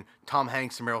starring Tom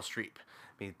Hanks and Meryl Streep.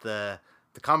 I mean, the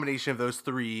combination of those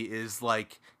three is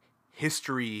like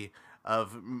history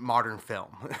of modern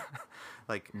film.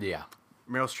 Like, Yeah.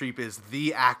 Meryl Streep is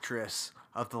the actress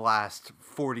of the last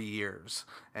 40 years,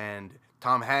 and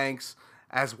Tom Hanks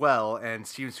as well, and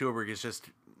Steven Spielberg is just,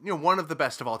 one of the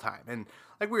best of all time. And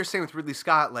like we were saying with Ridley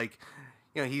Scott, like,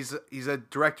 he's a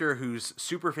director who's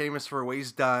super famous for what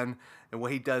he's done, and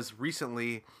what he does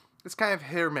recently is kind of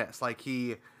hit or miss. Like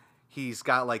he's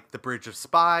got like The Bridge of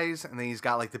Spies, and then he's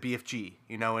got like the BFG,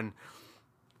 and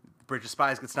Bridge of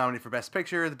Spies gets nominated for Best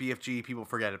Picture. The BFG people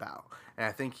forget about. And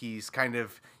I think he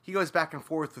goes back and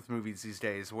forth with movies these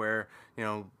days where,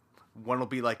 one will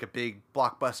be like a big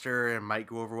blockbuster and might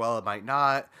go over well, it might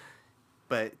not.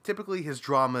 But typically his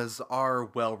dramas are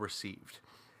well received.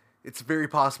 It's very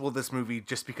possible this movie,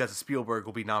 just because of Spielberg,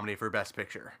 will be nominated for Best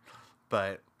Picture.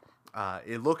 But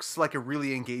it looks like a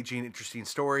really engaging, interesting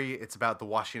story. It's about the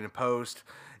Washington Post.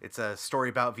 It's a story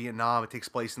about Vietnam. It takes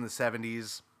place in the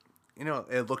 70s.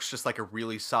 It looks just like a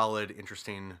really solid,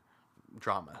 interesting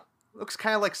drama. It looks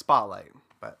kind of like Spotlight,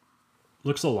 but...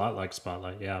 Looks a lot like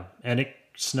Spotlight, yeah. And it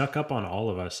snuck up on all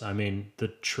of us. I mean, the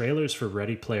trailers for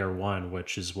Ready Player One,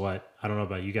 which is what, I don't know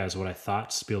about you guys, what I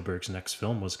thought Spielberg's next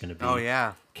film was going to be. Oh,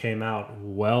 yeah. Came out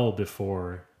well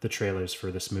before the trailers for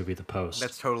this movie, The Post.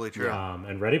 That's totally true.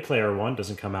 And Ready Player One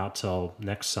doesn't come out till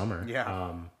next summer.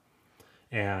 Yeah.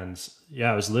 And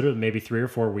yeah, it was literally maybe 3 or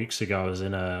 4 weeks ago. I was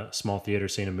in a small theater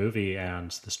seeing a movie, and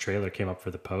this trailer came up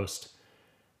for The Post,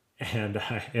 and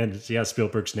yeah,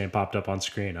 Spielberg's name popped up on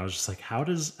screen. I was just like, how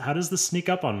does this sneak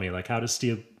up on me? Like, how does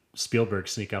Spielberg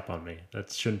sneak up on me?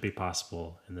 That shouldn't be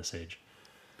possible in this age.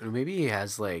 Or maybe he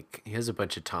has a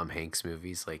bunch of Tom Hanks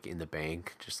movies like in the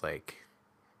bank, just like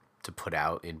to put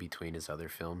out in between his other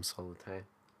films all the time.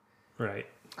 Right.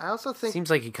 I also think... Seems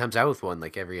like he comes out with one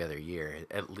like every other year,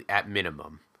 at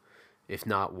minimum, if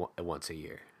not once a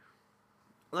year.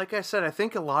 Like I said, I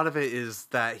think a lot of it is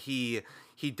that he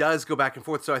does go back and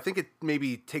forth. So I think it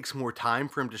maybe takes more time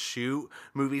for him to shoot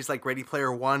movies like Ready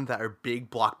Player One that are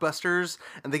big blockbusters,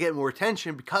 and they get more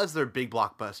attention because they're big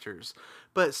blockbusters.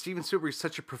 But Steven Spielberg is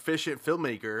such a proficient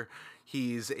filmmaker,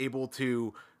 he's able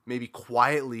to maybe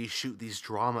quietly shoot these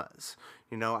dramas.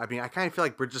 I mean, I kind of feel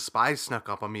like Bridge of Spies snuck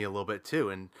up on me a little bit too,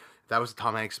 and that was a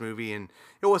Tom Hanks movie, and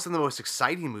it wasn't the most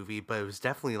exciting movie, but it was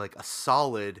definitely like a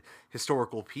solid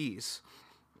historical piece.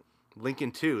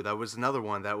 Lincoln 2, that was another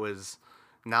one that was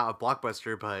not a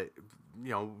blockbuster, but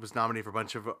was nominated for a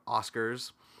bunch of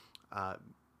Oscars.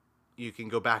 You can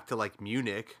go back to like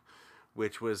Munich,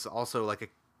 which was also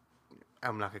like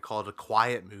I'm not gonna call it a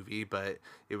quiet movie, but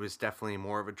it was definitely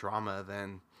more of a drama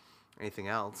than anything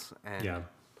else. And yeah.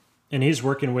 And he's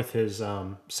working with his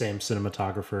same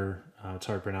cinematographer, it's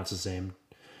hard to pronounce his name,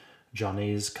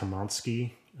 Janusz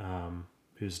Kaminski,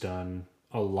 who's done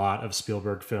a lot of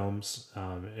Spielberg films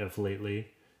of lately,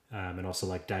 and also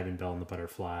like Diving Bell and the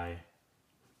Butterfly.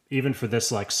 Even for this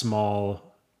like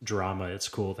small drama, it's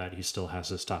cool that he still has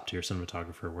his top tier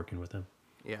cinematographer working with him.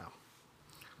 Yeah.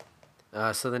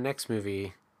 So the next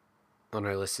movie on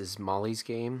our list is Molly's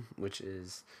Game, which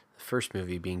is the first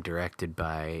movie being directed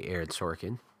by Aaron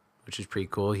Sorkin, which is pretty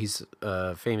cool. He's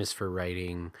famous for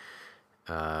writing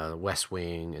West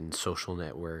Wing and Social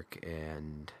Network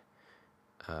and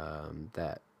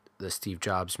the Steve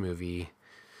Jobs movie.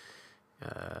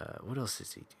 What else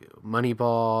does he do?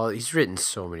 Moneyball. He's written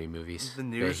so many movies. The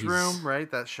Newsroom, right?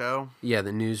 That show? Yeah,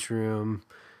 The Newsroom.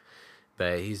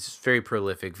 But he's very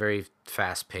prolific, very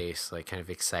fast-paced, like kind of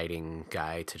exciting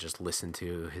guy to just listen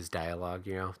to his dialogue,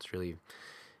 It's really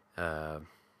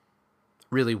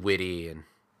really witty, and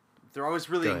they're always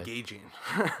really engaging.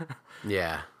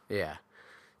 Yeah.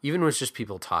 Even when it's just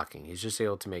people talking, he's just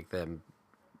able to make them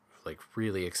like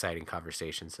really exciting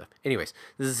conversation stuff. Anyways,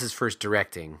 this is his first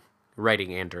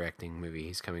writing and directing movie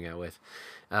he's coming out with.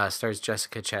 Stars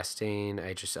Jessica Chastain,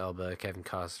 Idris Elba, Kevin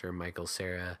Costner, Michael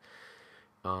Cera.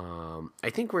 I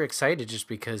think we're excited just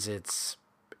because it's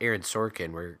Aaron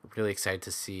Sorkin. We're really excited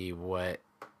to see what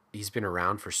he's been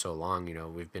around for so long.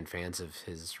 We've been fans of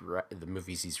the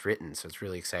movies he's written, so it's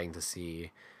really exciting to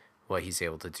see what he's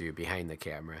able to do behind the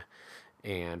camera.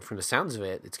 And from the sounds of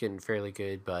it, it's getting fairly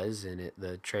good buzz, and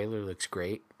the trailer looks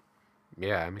great.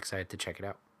 Yeah, I'm excited to check it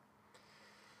out.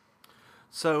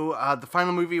 So the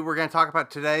final movie we're going to talk about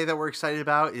today that we're excited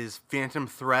about is Phantom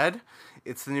Thread.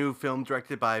 It's the new film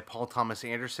directed by Paul Thomas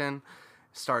Anderson.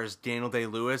 Stars Daniel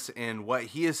Day-Lewis, and what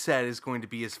he has said is going to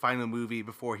be his final movie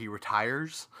before he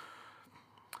retires.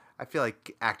 I feel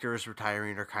like actors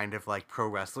retiring are kind of like pro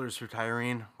wrestlers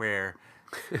retiring, where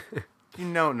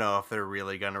you don't know if they're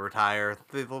really going to retire.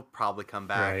 They'll probably come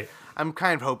back. Right. I'm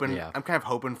kind of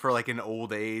hoping for like an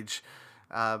old age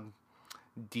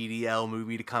DDL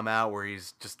movie to come out where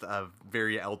he's just a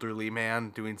very elderly man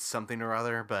doing something or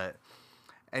other. But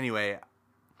anyway,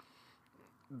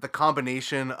 the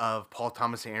combination of Paul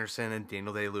Thomas Anderson and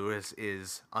Daniel Day-Lewis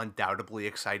is undoubtedly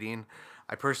exciting.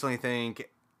 I personally think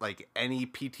like any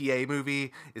PTA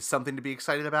movie is something to be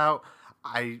excited about.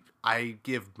 I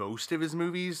give most of his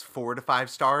movies 4 to 5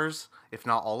 stars, if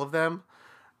not all of them.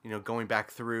 You know, going back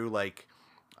through like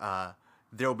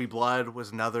There'll Be Blood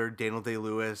was another Daniel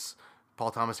Day-Lewis,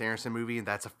 Paul Thomas Anderson movie, and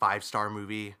that's a 5-star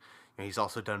movie. You know, he's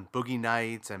also done Boogie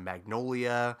Nights and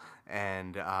Magnolia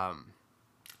and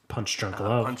Punch Drunk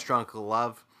Love. Punch Drunk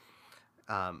Love.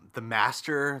 The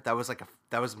Master, that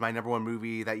was my number one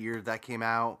movie that year that came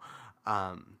out.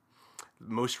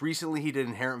 Most recently, he did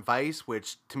Inherent Vice,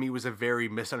 which to me was a very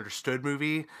misunderstood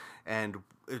movie, and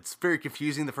it's very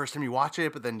confusing the first time you watch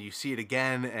it, but then you see it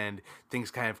again, and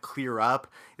things kind of clear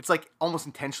up. It's like almost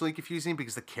intentionally confusing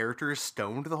because the character is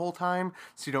stoned the whole time,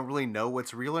 so you don't really know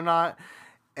what's real or not,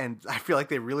 and I feel like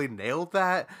they really nailed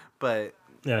that, but...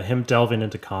 Yeah, him delving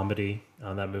into comedy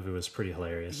on that movie was pretty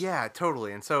hilarious. Yeah,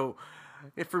 totally, and so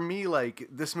for me, like,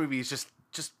 this movie is just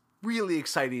really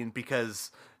exciting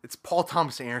because it's Paul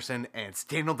Thomas Anderson and it's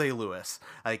Daniel Day-Lewis.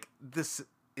 Like, this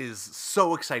is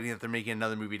so exciting that they're making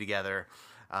another movie together.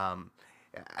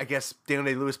 I guess Daniel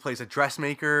Day-Lewis plays a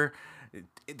dressmaker.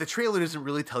 The trailer doesn't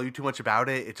really tell you too much about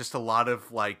it. It's just a lot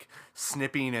of, like,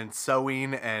 snipping and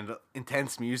sewing and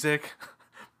intense music.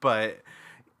 But,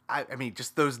 I mean,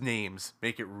 just those names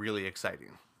make it really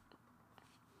exciting.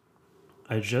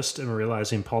 I just am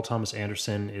realizing Paul Thomas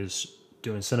Anderson is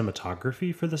doing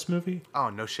cinematography for this movie. Oh,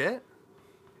 no shit?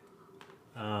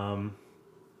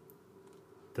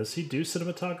 Does he do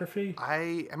cinematography?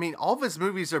 I mean, all of his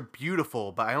movies are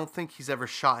beautiful, but I don't think he's ever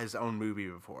shot his own movie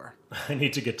before. I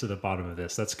need to get to the bottom of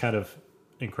this. That's kind of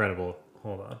incredible.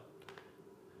 Hold on.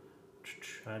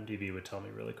 IMDb would tell me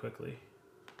really quickly.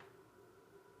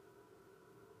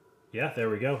 Yeah, there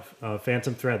we go.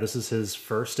 Phantom Thread. This is his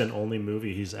first and only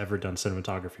movie he's ever done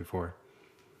cinematography for.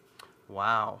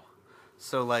 Wow.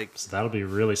 So that'll be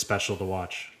really special to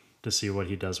watch, to see what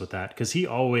he does with that. Because he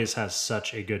always has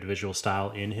such a good visual style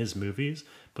in his movies,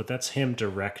 but that's him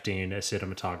directing a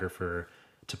cinematographer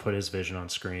to put his vision on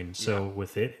screen. So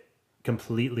with it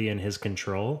completely in his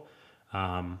control,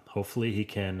 hopefully he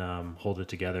can hold it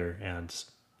together. And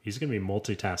he's going to be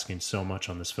multitasking so much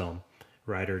on this film.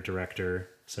 Writer, director,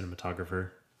 cinematographer.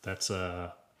 That's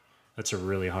a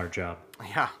really hard job.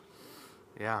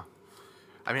 Yeah.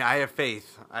 I mean, I have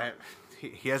faith.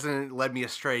 He hasn't led me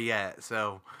astray yet.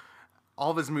 So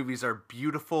all of his movies are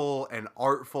beautiful and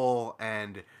artful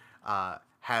and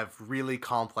have really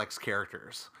complex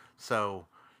characters. So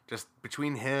just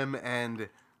between him and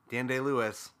Dan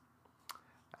Day-Lewis,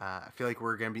 I feel like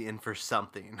we're going to be in for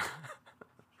something.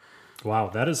 Wow,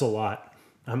 that is a lot.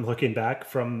 I'm looking back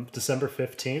from December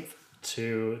 15th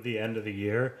to the end of the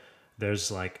year. There's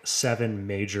like 7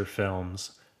 major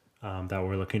films that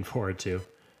we're looking forward to,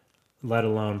 let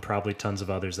alone probably tons of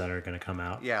others that are going to come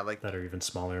out. Yeah, like that are even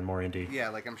smaller and more indie. Yeah,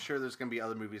 like I'm sure there's going to be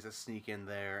other movies that sneak in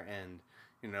there, and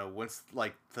you know, once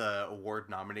like the award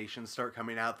nominations start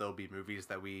coming out, there'll be movies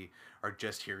that we are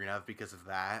just hearing of because of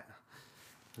that.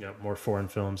 Yep, more foreign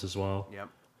films as well. Yep.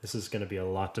 This is going to be a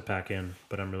lot to pack in,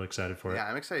 but I'm really excited for it. Yeah,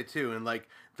 I'm excited too. And like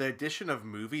the addition of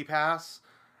MoviePass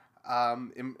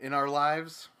in our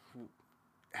lives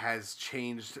has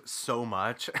changed so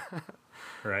much.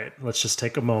 Right. Let's just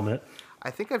take a moment. I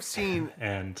think I've seen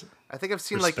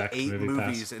like 8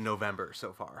 movies in November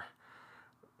so far,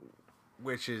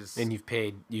 which is and you've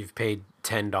paid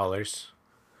 $10.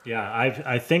 Yeah,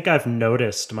 I think I've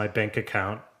noticed my bank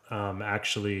account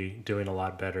actually doing a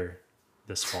lot better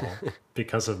this fall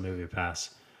because of MoviePass.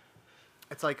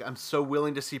 It's like I'm so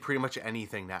willing to see pretty much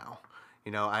anything now.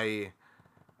 You know,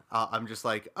 I'm just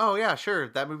like, oh yeah, sure,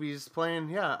 that movie's playing.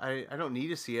 Yeah, I don't need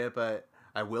to see it, but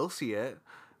I will see it.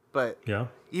 But yeah,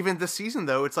 even this season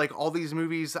though, it's like all these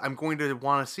movies I'm going to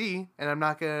want to see, and I'm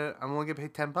only gonna pay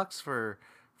 $10 for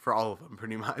all of them,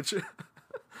 pretty much.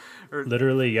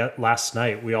 Literally, last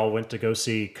night we all went to go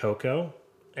see Coco.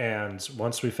 And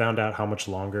once we found out how much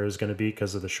longer it was going to be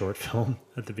because of the short film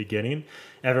at the beginning,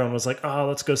 everyone was like, oh,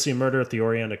 let's go see Murder at the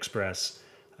Orient Express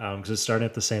because it's starting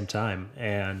at the same time.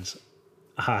 And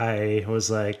I was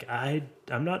like, I'm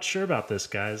not sure about this,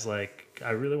 guys. Like, I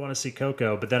really want to see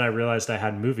Coco. But then I realized I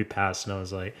had MoviePass, and I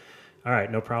was like, all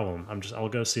right, no problem. I'll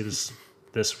go see this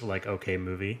like okay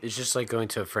movie. It's just like going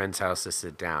to a friend's house to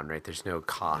sit down, right? There's no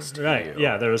cost. Right.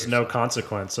 Yeah, there was no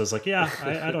consequence. So I was like, yeah,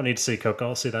 I don't need to see Coco.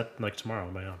 I'll see that like tomorrow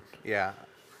on my own. Yeah.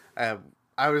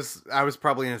 I was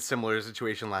probably in a similar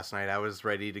situation last night. I was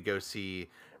ready to go see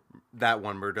that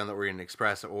one, Murder on the Orient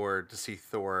Express, or to see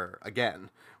Thor again,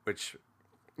 which,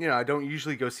 I don't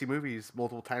usually go see movies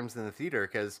multiple times in the theater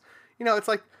because, it's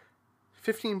like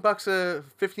 $15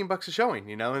 a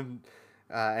showing, and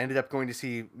I ended up going to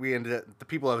see, the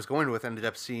people I was going with ended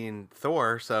up seeing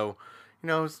Thor. So, it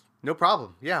was no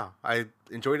problem. Yeah. I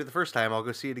enjoyed it the first time. I'll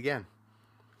go see it again.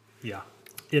 Yeah.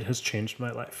 It has changed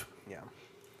my life. Yeah.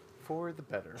 For the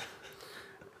better.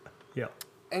 Yeah.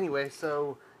 Anyway,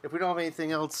 so if we don't have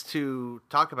anything else to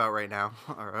talk about right now,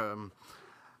 or,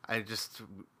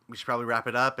 we should probably wrap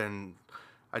it up. And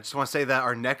I just want to say that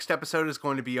our next episode is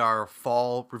going to be our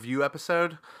fall review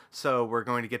episode. So we're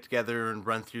going to get together and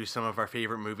run through some of our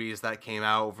favorite movies that came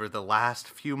out over the last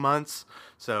few months.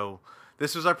 So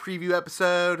this was our preview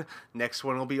episode. Next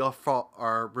one will be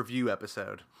our review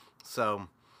episode. So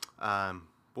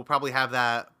we'll probably have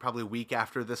that probably a week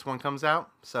after this one comes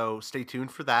out. So stay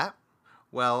tuned for that.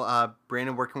 Well,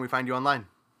 Brandon, where can we find you online?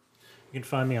 You can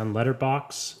find me on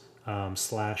Letterboxd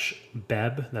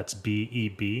 /Beb. That's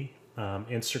BEB.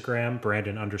 Instagram,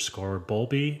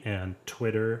 Brandon_Bolby, and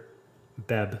Twitter,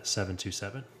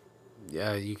 Beb727.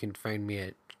 Yeah, you can find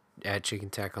me at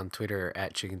Chicken Tack on Twitter or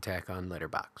at Chicken Tack on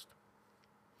Letterboxd.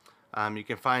 You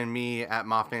can find me at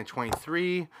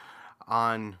Mothman23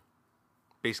 on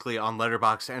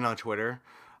Letterboxd and on Twitter.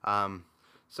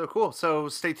 So cool. So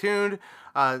stay tuned.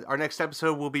 Our next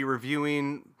episode we'll be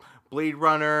reviewing Blade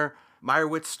Runner,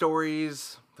 Meyerowitz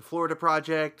Stories, The Florida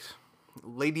Project,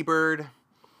 Lady Bird,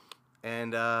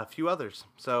 and a few others.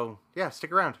 So yeah,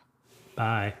 stick around.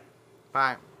 Bye.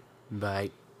 Bye.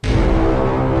 Bye.